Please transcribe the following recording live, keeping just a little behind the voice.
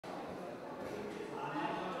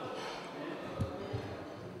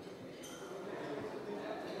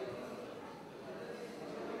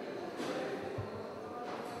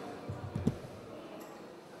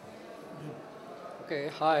Okay,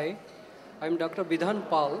 hi. I'm Dr. Bidhan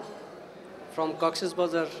Pal from Cox's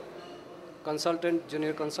Bazar consultant,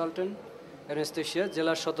 junior consultant, anesthesia,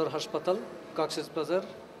 Jela Shodor Hospital, Cox's Bazar,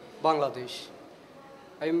 Bangladesh.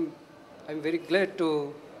 I'm, I'm very glad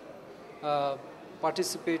to uh,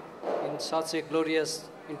 participate in such a glorious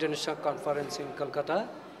international conference in Kolkata,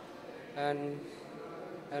 and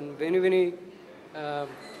and uh,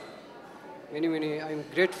 I'm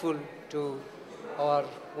grateful to our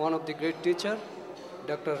one of the great teacher,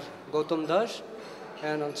 Dr. Gautam Das,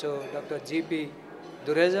 and also Dr. G.P.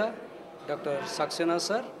 Dureja, Dr. Saxena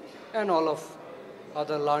sir, and all of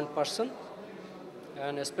other learned person.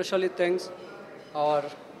 And especially thanks our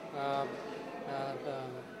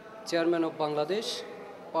chairman of Bangladesh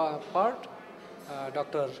part,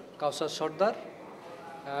 Dr. Kausar Sardar,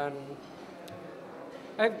 and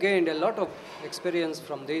I've gained a lot of experience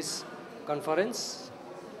from this conference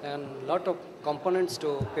and lot of components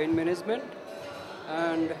to pain management.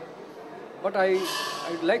 And but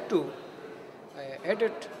I'd like to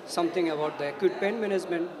edit something about the acute pain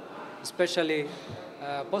management, especially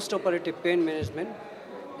post-operative pain management.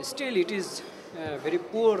 Still, it is very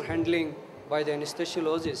poor handling by the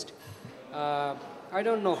anesthesiologist. I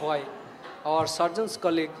don't know why our surgeon's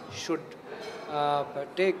colleague should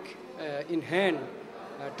take in hand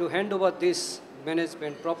to hand over this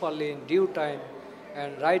management properly in due time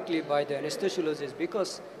and rightly by the anesthesiologist,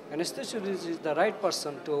 because anesthesiologist is the right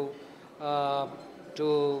person to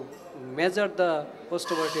measure the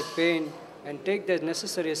post-operative pain and take the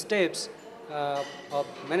necessary steps of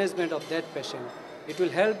management of that patient. It will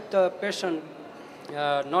help the patient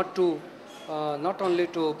not only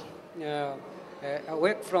to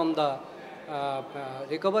awake from the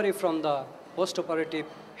recovery from the post-operative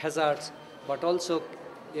hazards, but also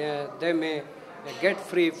they may get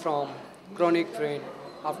free from chronic pain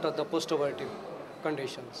after the post-operative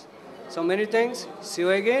conditions. So many thanks. See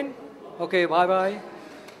you again. Okay, bye-bye.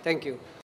 Thank you.